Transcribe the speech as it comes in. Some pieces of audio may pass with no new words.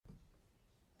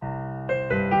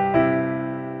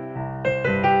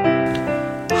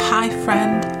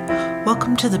friend.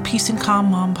 Welcome to the Peace and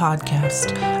Calm Mom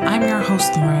podcast. I'm your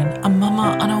host, Lauren, a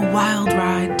mama on a wild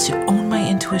ride to own my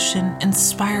intuition,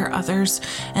 inspire others,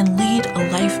 and lead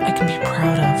a life I can be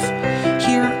proud of.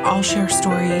 Here, I'll share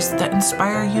stories that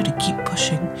inspire you to keep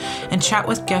pushing and chat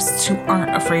with guests who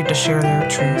aren't afraid to share their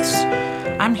truths.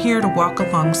 I'm here to walk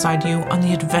alongside you on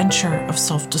the adventure of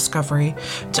self-discovery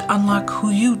to unlock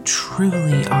who you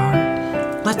truly are.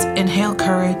 Let's inhale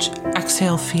courage,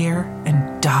 exhale fear,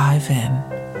 and dive in.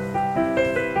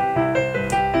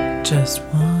 Just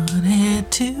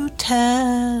wanted to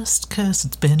test, 'cause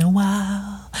it's been a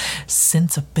while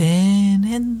since I've been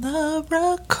in the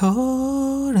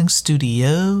recording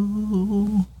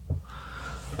studio.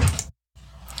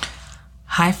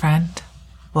 Hi friend,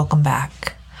 welcome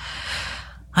back.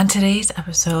 On today's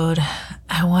episode,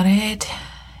 I wanted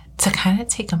to kind of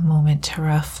take a moment to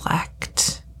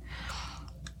reflect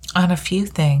on a few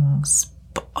things,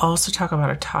 but also talk about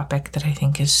a topic that I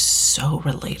think is so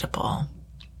relatable.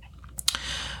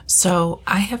 So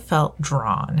I have felt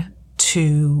drawn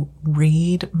to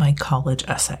read my college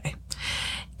essay,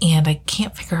 and I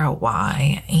can't figure out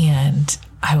why. And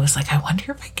I was like, I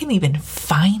wonder if I can even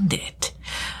find it.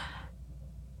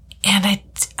 And I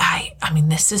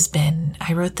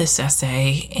wrote this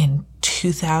essay in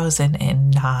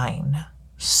 2009.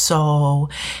 So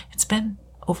it's been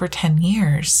over 10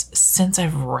 years since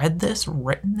I've written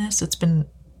this. It's been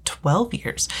 12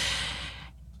 years.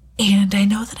 And I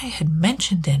know that I had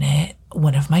mentioned in it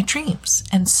one of my dreams.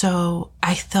 And so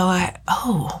I thought,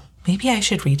 maybe I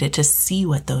should read it to see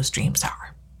what those dreams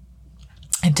are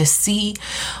and to see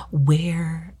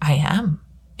where I am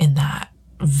in that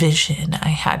vision I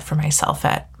had for myself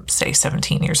at, say,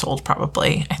 17 years old,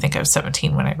 probably. I think I was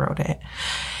 17 when I wrote it.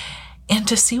 And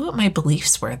to see what my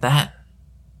beliefs were then,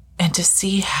 and to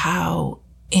see how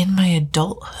in my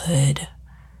adulthood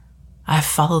I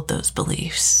followed those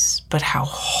beliefs, but how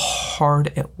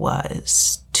hard it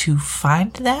was to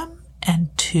find them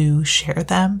and to share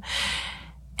them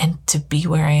and to be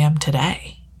where I am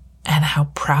today, and how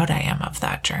proud I am of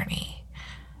that journey.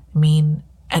 I mean,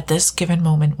 at this given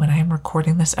moment when I am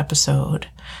recording this episode,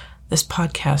 this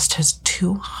podcast has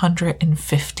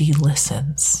 250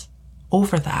 listens,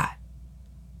 over that,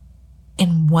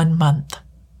 in 1 month.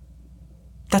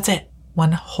 That's it,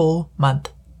 1 whole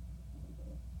month.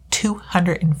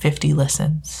 250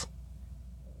 listens.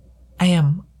 I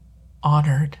am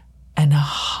honored and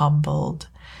humbled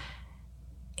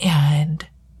and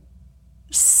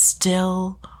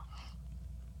still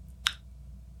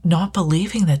not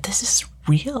believing that this is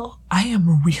real. I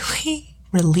am really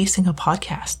releasing a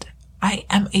podcast. I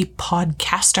am a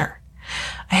podcaster.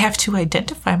 I have to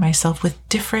identify myself with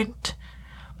different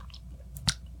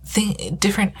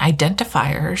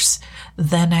identifiers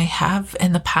than I have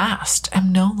in the past. I'm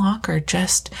no longer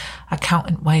just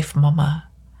accountant wife mama.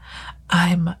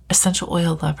 I'm essential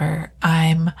oil lover.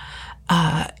 I'm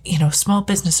small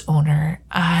business owner.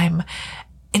 I'm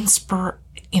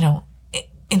inspirational.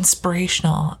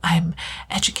 I'm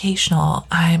educational.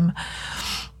 I'm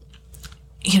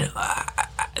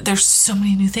there's so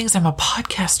many new things. I'm a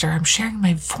podcaster. I'm sharing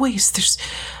my voice. There's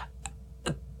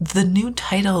the new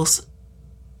titles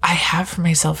I have for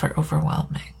myself are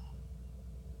overwhelming,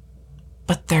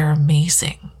 but they're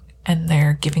amazing, and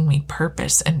they're giving me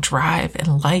purpose and drive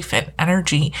and life and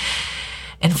energy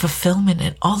and fulfillment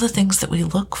and all the things that we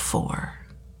look for,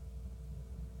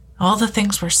 all the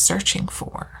things we're searching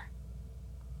for.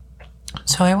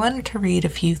 So I wanted to read a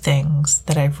few things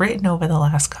that I've written over the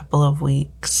last couple of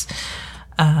weeks,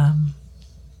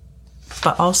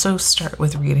 but also start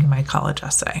with reading my college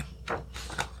essay.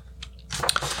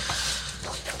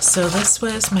 So this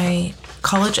was my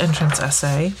college entrance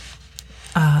essay,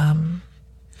 and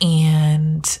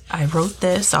I wrote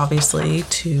this obviously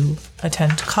to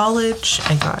attend college.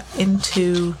 I got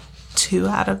into 2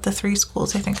 out of the 3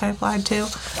 schools I think I applied to.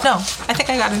 No, I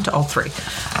think I got into all 3.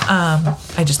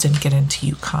 I just didn't get into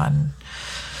UConn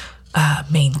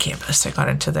main campus. I got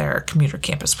into their commuter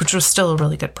campus, which was still a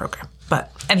really good program.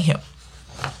 But anywho,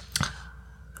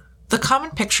 the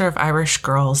common picture of Irish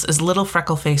girls is little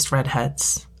freckle-faced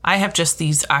redheads. I have just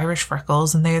these Irish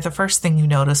freckles, and they are the first thing you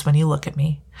notice when you look at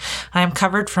me. I am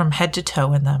covered from head to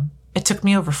toe in them. It took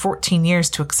me over 14 years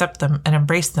to accept them and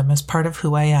embrace them as part of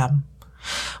who I am.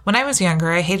 When I was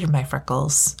younger, I hated my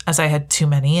freckles, as I had too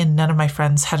many, and none of my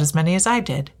friends had as many as I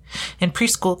did. In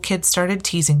preschool, kids started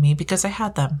teasing me because I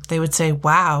had them. They would say,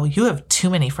 "Wow, you have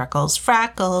too many freckles.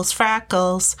 Freckles,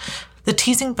 freckles." The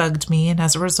teasing bugged me, and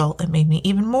as a result, it made me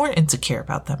even more insecure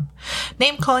about them.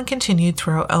 Name-calling continued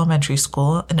throughout elementary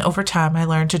school, and over time I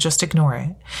learned to just ignore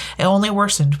it. It only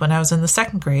worsened when I was in the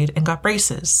 2nd grade and got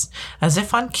braces. As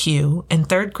if on cue, in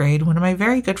 3rd grade, one of my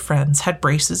very good friends had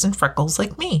braces and freckles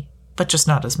like me, but just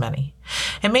not as many.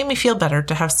 It made me feel better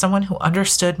to have someone who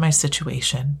understood my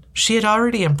situation. She had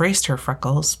already embraced her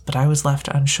freckles, but I was left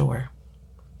unsure.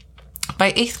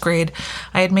 By 8th grade,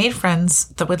 I had made friends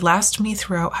that would last me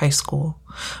throughout high school.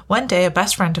 One day, a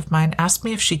best friend of mine asked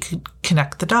me if she could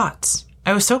connect the dots.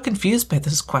 I was so confused by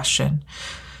this question.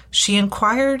 She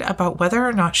inquired about whether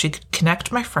or not she could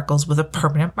connect my freckles with a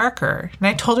permanent marker, and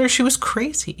I told her she was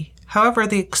crazy. However,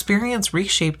 the experience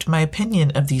reshaped my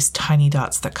opinion of these tiny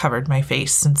dots that covered my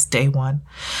face since day one.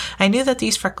 I knew that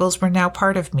these freckles were now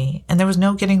part of me, and there was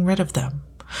no getting rid of them.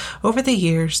 Over the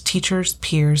years, teachers,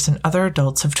 peers, and other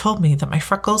adults have told me that my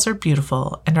freckles are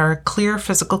beautiful and are a clear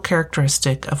physical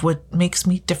characteristic of what makes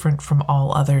me different from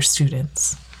all other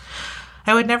students.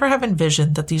 I would never have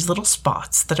envisioned that these little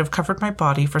spots that have covered my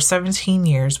body for 17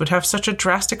 years would have such a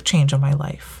drastic change on my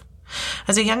life.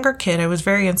 As a younger kid, I was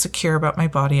very insecure about my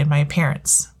body and my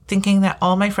appearance, thinking that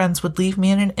all my friends would leave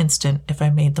me in an instant if I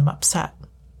made them upset.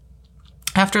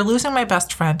 After losing my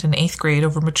best friend in 8th grade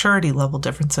over maturity level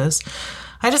differences,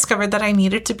 I discovered that I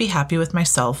needed to be happy with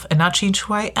myself and not change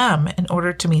who I am in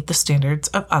order to meet the standards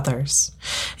of others.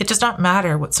 It does not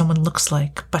matter what someone looks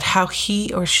like, but how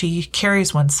he or she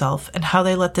carries oneself and how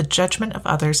they let the judgment of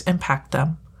others impact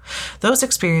them. Those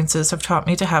experiences have taught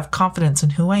me to have confidence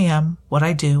in who I am, what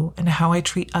I do, and how I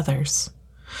treat others.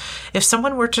 If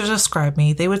someone were to describe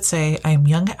me, they would say I am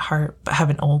young at heart but have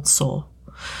an old soul.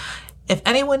 If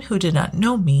anyone who did not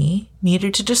know me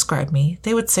needed to describe me,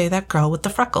 they would say that girl with the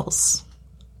freckles.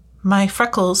 My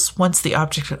freckles, once the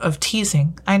object of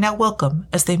teasing, I now welcome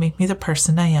as they make me the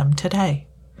person I am today.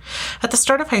 At the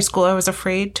start of high school, I was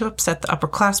afraid to upset the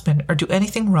upperclassmen or do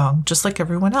anything wrong just like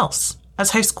everyone else,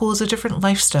 as high school is a different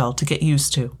lifestyle to get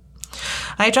used to.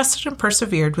 I adjusted and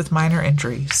persevered with minor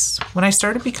injuries. When I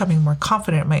started becoming more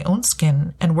confident in my own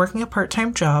skin and working a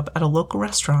part-time job at a local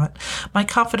restaurant, my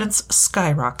confidence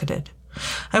skyrocketed.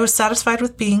 I was satisfied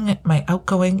with being my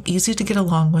outgoing, easy to get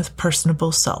along with,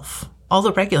 personable self. All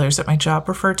the regulars at my job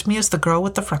referred to me as the girl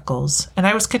with the freckles, and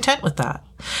I was content with that.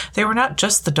 They were not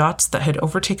just the dots that had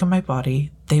overtaken my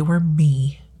body, they were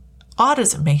me. Odd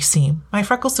as it may seem, my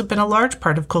freckles have been a large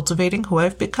part of cultivating who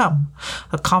I've become,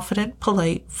 a confident,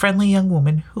 polite, friendly young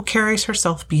woman who carries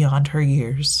herself beyond her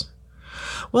years.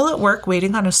 While at work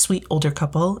waiting on a sweet older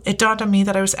couple, it dawned on me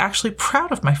that I was actually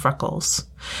proud of my freckles.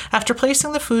 After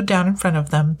placing the food down in front of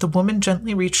them, the woman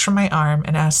gently reached for my arm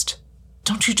and asked,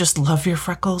 "Don't you just love your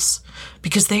freckles?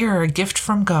 Because they are a gift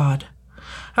from God."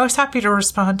 I was happy to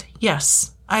respond,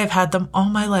 "Yes, I have had them all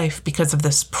my life because of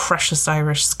this precious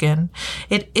Irish skin.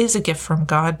 It is a gift from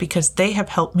God because they have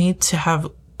helped me to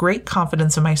have great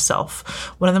confidence in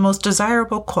myself, one of the most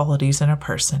desirable qualities in a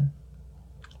person.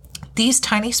 These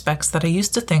tiny specks that I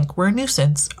used to think were a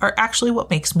nuisance are actually what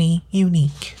makes me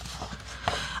unique.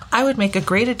 I would make a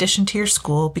great addition to your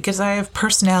school because I have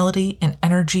personality and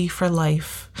energy for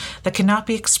life that cannot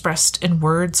be expressed in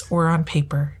words or on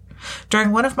paper.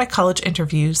 During one of my college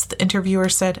interviews, the interviewer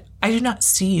said, "I do not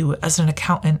see you as an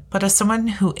accountant, but as someone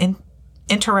who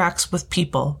interacts with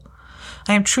people.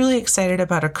 I am truly excited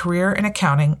about a career in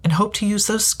accounting and hope to use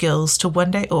those skills to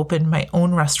one day open my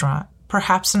own restaurant,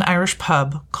 perhaps an Irish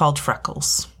pub called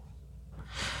Freckles."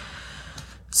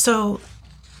 So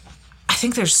I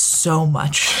think there's so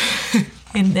much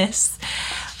in this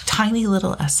tiny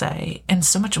little essay and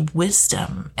so much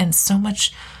wisdom and so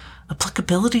much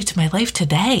applicability to my life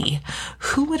today.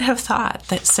 Who would have thought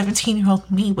that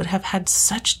 17-year-old me would have had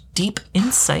such deep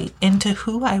insight into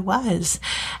who I was,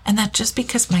 and that just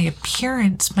because my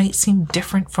appearance might seem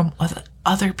different from what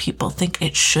other people think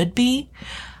it should be,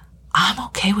 I'm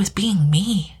okay with being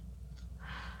me.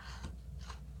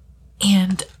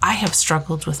 And I have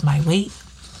struggled with my weight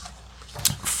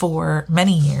for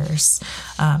many years,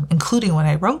 including when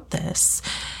I wrote this.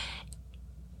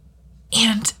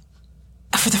 And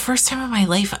for the first time in my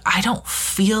life, I don't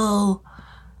feel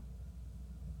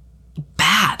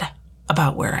bad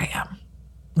about where I am.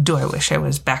 Do I wish I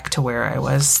was back to where I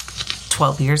was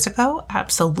 12 years ago?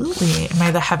 Absolutely. Am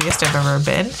I the heaviest I've ever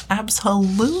been?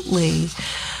 Absolutely.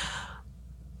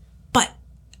 But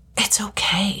it's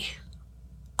okay.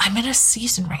 I'm in a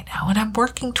season right now, and I'm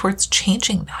working towards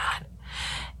changing that.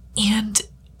 And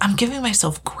I'm giving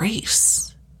myself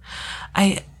grace.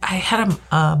 I had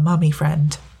a mommy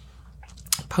friend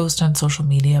post on social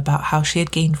media about how she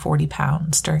had gained 40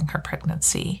 pounds during her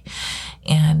pregnancy,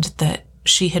 and that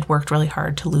she had worked really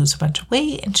hard to lose a bunch of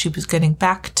weight, and she was getting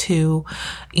back to,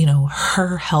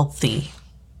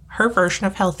 her version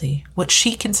of healthy, what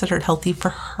she considered healthy for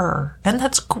her. And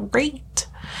that's great.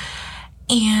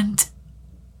 And,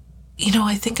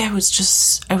 I think I was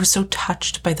so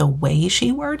touched by the way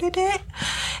she worded it.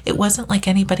 It wasn't like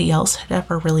anybody else had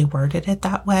ever really worded it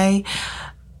that way.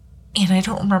 And I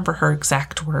don't remember her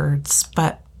exact words,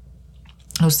 but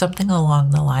it was something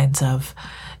along the lines of,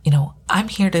 I'm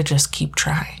here to just keep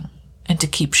trying and to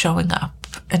keep showing up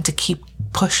and to keep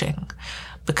pushing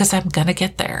because I'm going to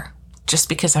get there. Just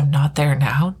because I'm not there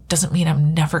now doesn't mean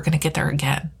I'm never going to get there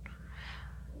again.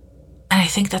 And I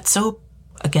think that's so,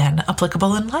 again,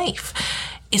 applicable in life,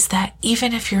 is that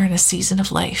even if you're in a season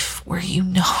of life where you're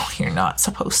not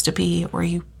supposed to be, or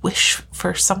you wish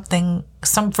for some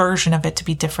version of it to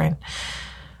be different,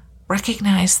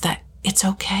 recognize that it's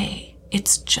okay.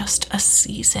 It's just a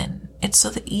season. It's so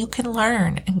that you can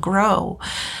learn and grow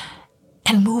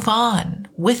and move on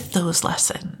with those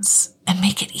lessons and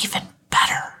make it even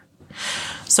better.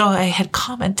 So I had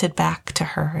commented back to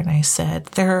her and I said,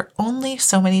 there are only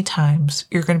so many times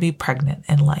you're going to be pregnant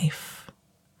in life.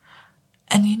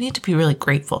 And you need to be really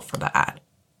grateful for that.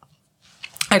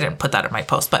 I didn't put that in my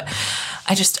post, but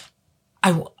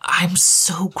I'm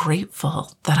so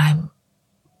grateful that I'm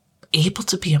able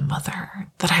to be a mother,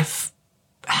 that I've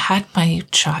had my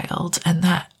child, and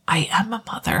that I am a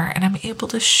mother and I'm able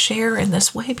to share in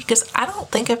this way, because I don't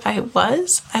think if I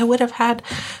would have had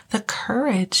the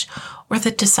courage or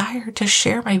the desire to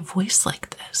share my voice like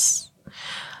this.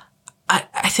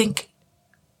 I think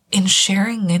in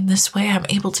sharing in this way, I'm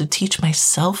able to teach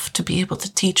myself to be able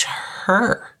to teach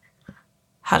her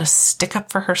how to stick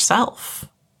up for herself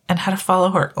and how to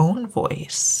follow her own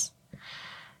voice.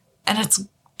 And it's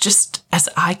just as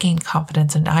I gain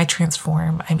confidence and I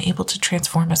transform, I'm able to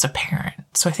transform as a parent.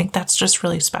 So I think that's just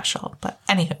really special. But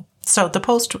anywho, so the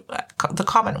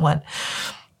comment one,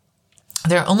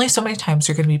 there are only so many times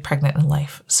you're going to be pregnant in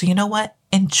life. So you know what?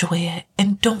 Enjoy it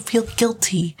and don't feel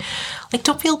guilty.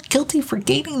 Don't feel guilty for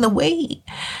gaining the weight.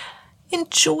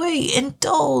 Enjoy,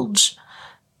 indulge.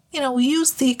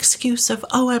 Use the excuse of,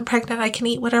 I'm pregnant, I can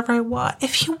eat whatever I want.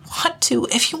 If you want to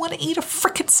eat a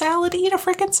freaking salad, eat a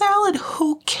freaking salad.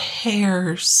 Who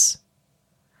cares?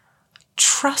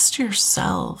 Trust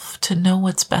yourself to know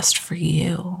what's best for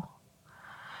you.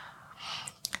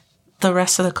 The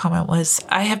rest of the comment was,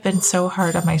 I have been so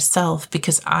hard on myself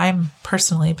because I'm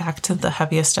personally back to the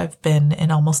heaviest I've been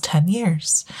in almost 10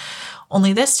 years.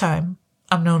 Only this time,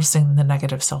 I'm noticing the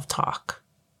negative self-talk.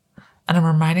 And I'm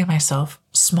reminding myself,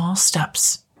 small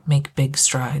steps make big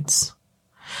strides.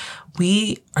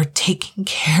 We are taking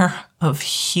care of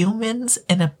humans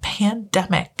in a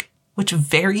pandemic, which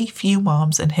very few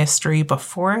moms in history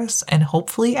before us and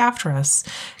hopefully after us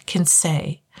can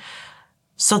say.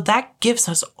 So that gives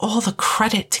us all the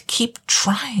credit to keep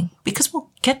trying, because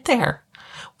we'll get there.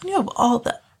 When you have all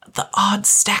the odds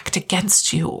stacked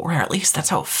against you, or at least that's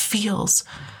how it feels,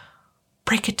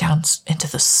 break it down into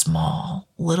the small,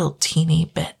 little teeny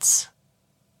bits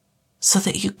so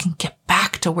that you can get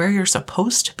back to where you're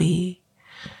supposed to be,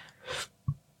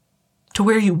 to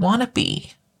where you want to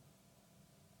be,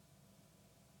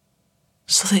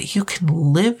 so that you can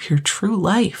live your true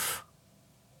life,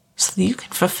 so that you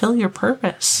can fulfill your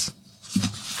purpose,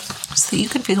 so that you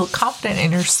can feel confident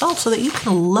in yourself, so that you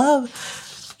can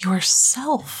love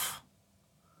yourself.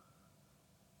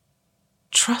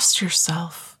 Trust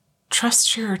yourself.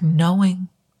 Trust your knowing.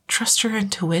 Trust your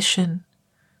intuition.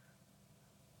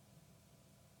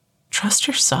 Trust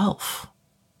yourself.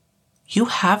 You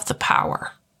have the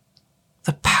power.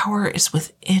 The power is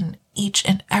within each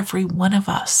and every one of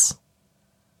us.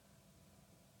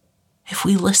 If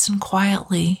we listen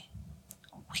quietly,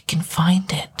 we can find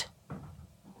it.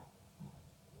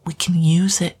 We can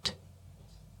use it.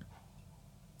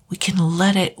 We can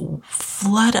let it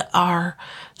flood our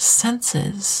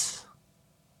senses.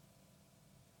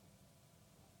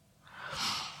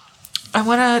 I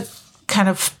want to kind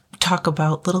of talk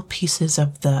about little pieces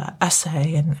of the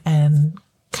essay and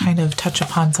kind of touch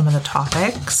upon some of the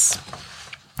topics.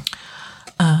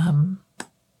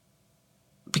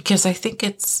 Because I think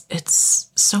it's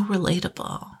so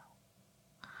relatable.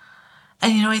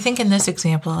 And, I think in this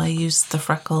example, I used the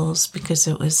freckles because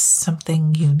it was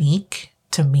something unique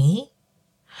to me.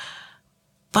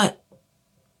 But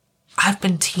I've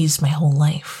been teased my whole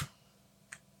life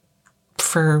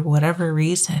for whatever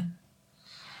reason.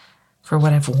 For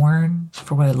what I've worn,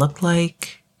 for what I look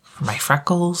like, for my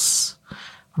freckles,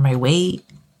 for my weight,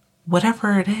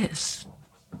 whatever it is.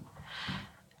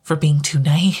 For being too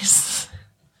nice,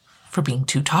 for being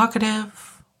too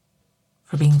talkative,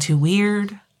 for being too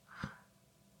weird,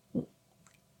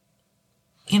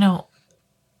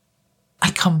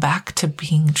 I come back to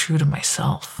being true to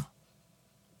myself.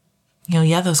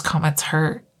 Yeah, those comments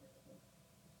hurt,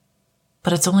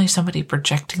 but it's only somebody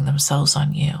projecting themselves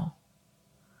on you.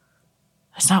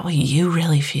 It's not what you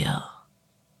really feel.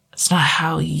 It's not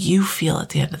how you feel at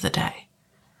the end of the day.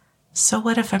 So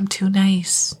what if I'm too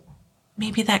nice?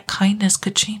 Maybe that kindness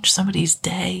could change somebody's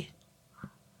day.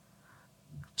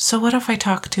 So what if I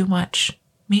talk too much?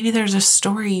 Maybe there's a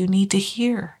story you need to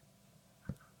hear.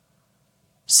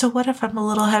 So what if I'm a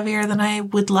little heavier than I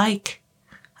would like?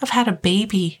 I've had a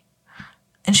baby,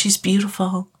 and she's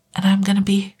beautiful, and I'm going to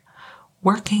be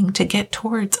working to get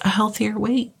towards a healthier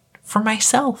weight for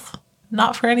myself,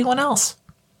 not for anyone else.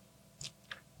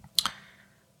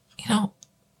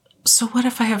 So what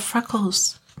if I have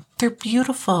freckles? They're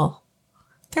beautiful.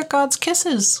 They're God's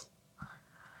kisses.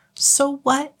 So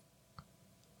what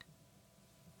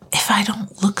if I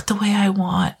don't look the way I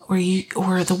want or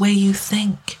the way you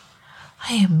think?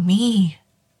 I am me.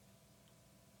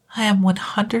 I am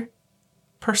 100%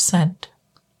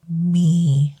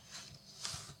 me.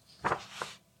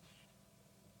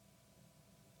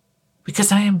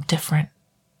 Because I am different.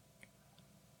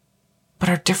 But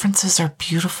our differences are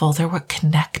beautiful. They're what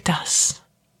connect us.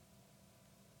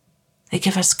 They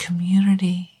give us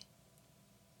community.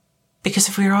 Because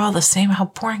if we were all the same, how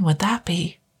boring would that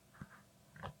be?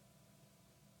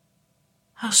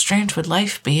 How strange would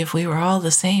life be if we were all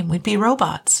the same? We'd be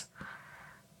robots.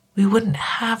 We wouldn't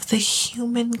have the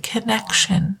human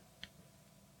connection.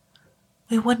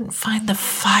 We wouldn't find the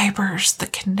fibers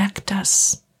that connect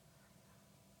us,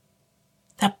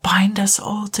 that bind us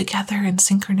all together in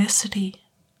synchronicity.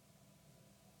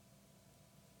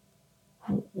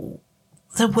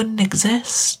 That wouldn't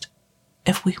exist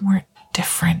if we weren't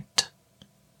different.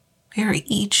 We are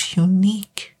each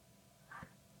unique.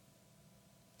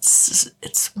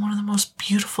 It's one of the most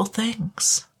beautiful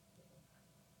things.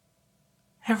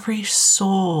 Every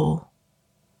soul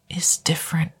is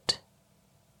different.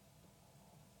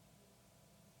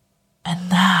 And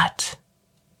that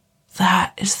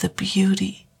is the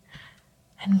beauty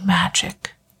and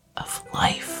magic of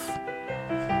life.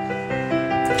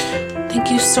 Thank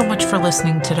you so much for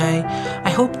listening today. I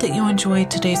hope that you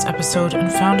enjoyed today's episode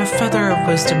and found a feather of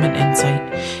wisdom and insight.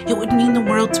 It would mean the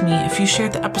world to me if you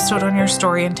shared the episode on your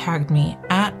story and tagged me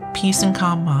at Peace and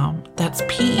Calm Mom. That's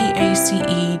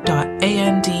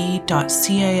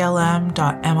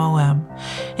PEACE.AND.CALM.MOM.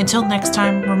 Until next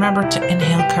time, remember to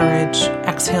inhale courage,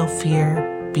 exhale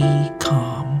fear, be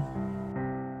calm.